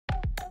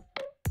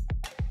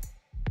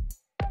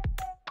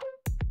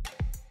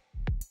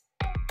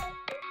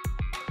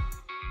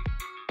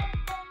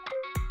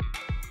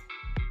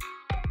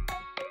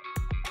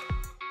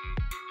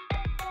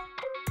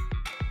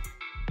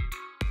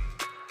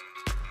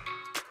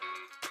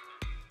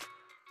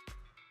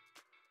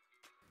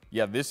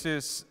Yeah,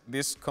 this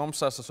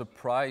comes as a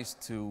surprise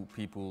to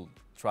people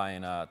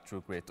trying a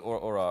true grit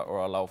or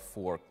a Lauf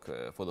fork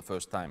for the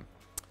first time.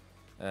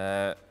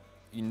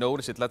 You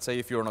notice it, let's say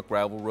if you're on a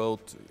gravel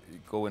road,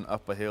 going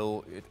up a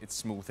hill, it's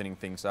smoothing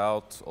things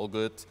out, all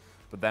good.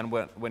 But then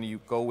when you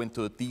go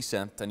into a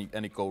descent and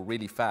you go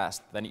really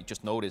fast, then you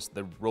just notice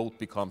the road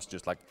becomes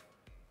just like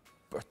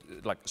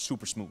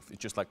super smooth.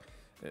 It's just like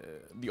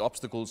the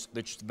obstacles,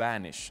 they just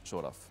vanish,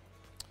 sort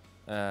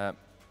of.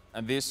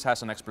 And this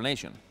has an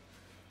explanation.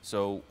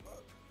 So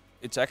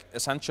it's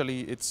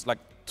essentially, it's like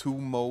two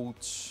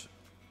modes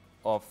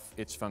of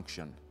its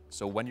function.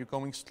 So when you're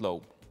going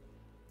slow,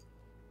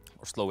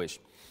 or slowish,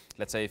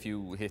 let's say if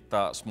you hit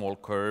a small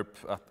curb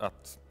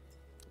at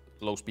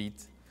low speed,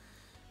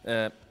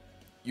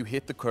 you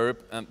hit the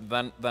curb and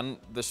then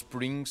the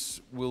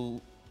springs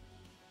will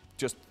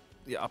just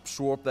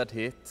absorb that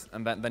hit,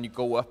 and then you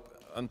go up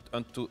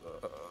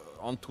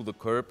onto the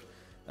curb,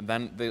 and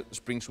then the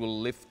springs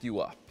will lift you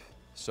up.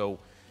 So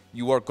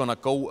you are gonna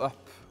go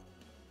up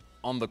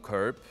on the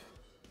curb,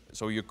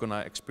 so you're gonna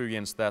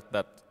experience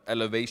that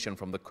elevation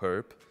from the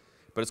curb,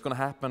 but it's gonna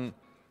happen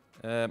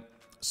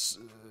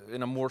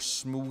in a more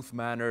smooth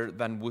manner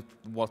than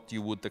what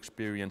you would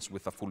experience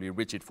with a fully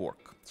rigid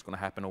fork. It's gonna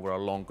happen over a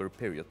longer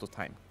period of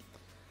time.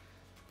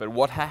 But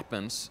what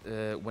happens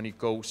when you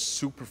go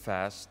super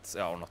fast,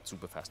 or not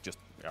super fast, just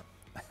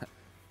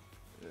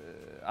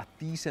at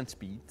decent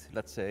speed,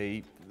 let's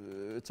say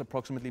it's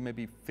approximately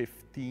maybe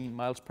 15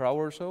 miles per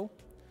hour or so,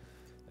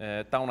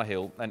 down a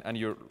hill, and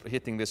you're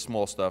hitting this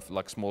small stuff,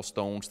 like small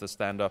stones that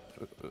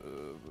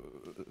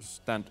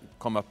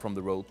come up from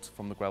the road,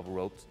 from the gravel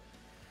road.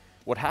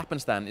 What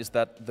happens then is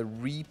that the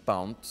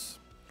rebound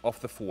of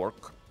the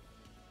fork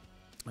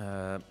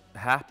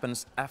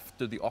happens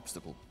after the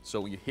obstacle.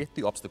 So you hit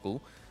the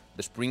obstacle,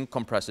 the spring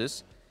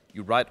compresses,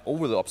 you ride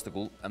over the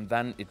obstacle, and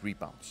then it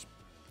rebounds.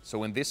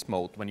 So in this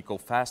mode, when you go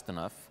fast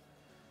enough,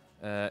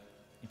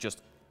 you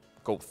just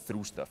go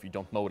through stuff. You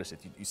don't notice it.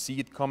 You see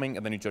it coming,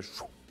 and then you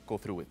just go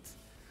through it.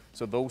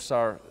 So those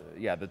are,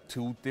 the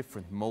two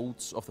different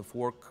modes of the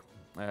fork.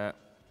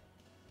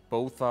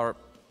 Both are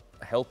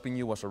helping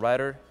you as a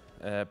rider,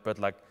 but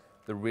like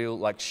the real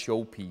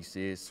showpiece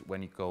is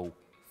when you go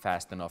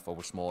fast enough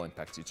over small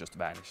impacts, you just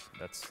vanish.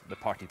 That's the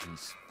party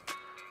piece.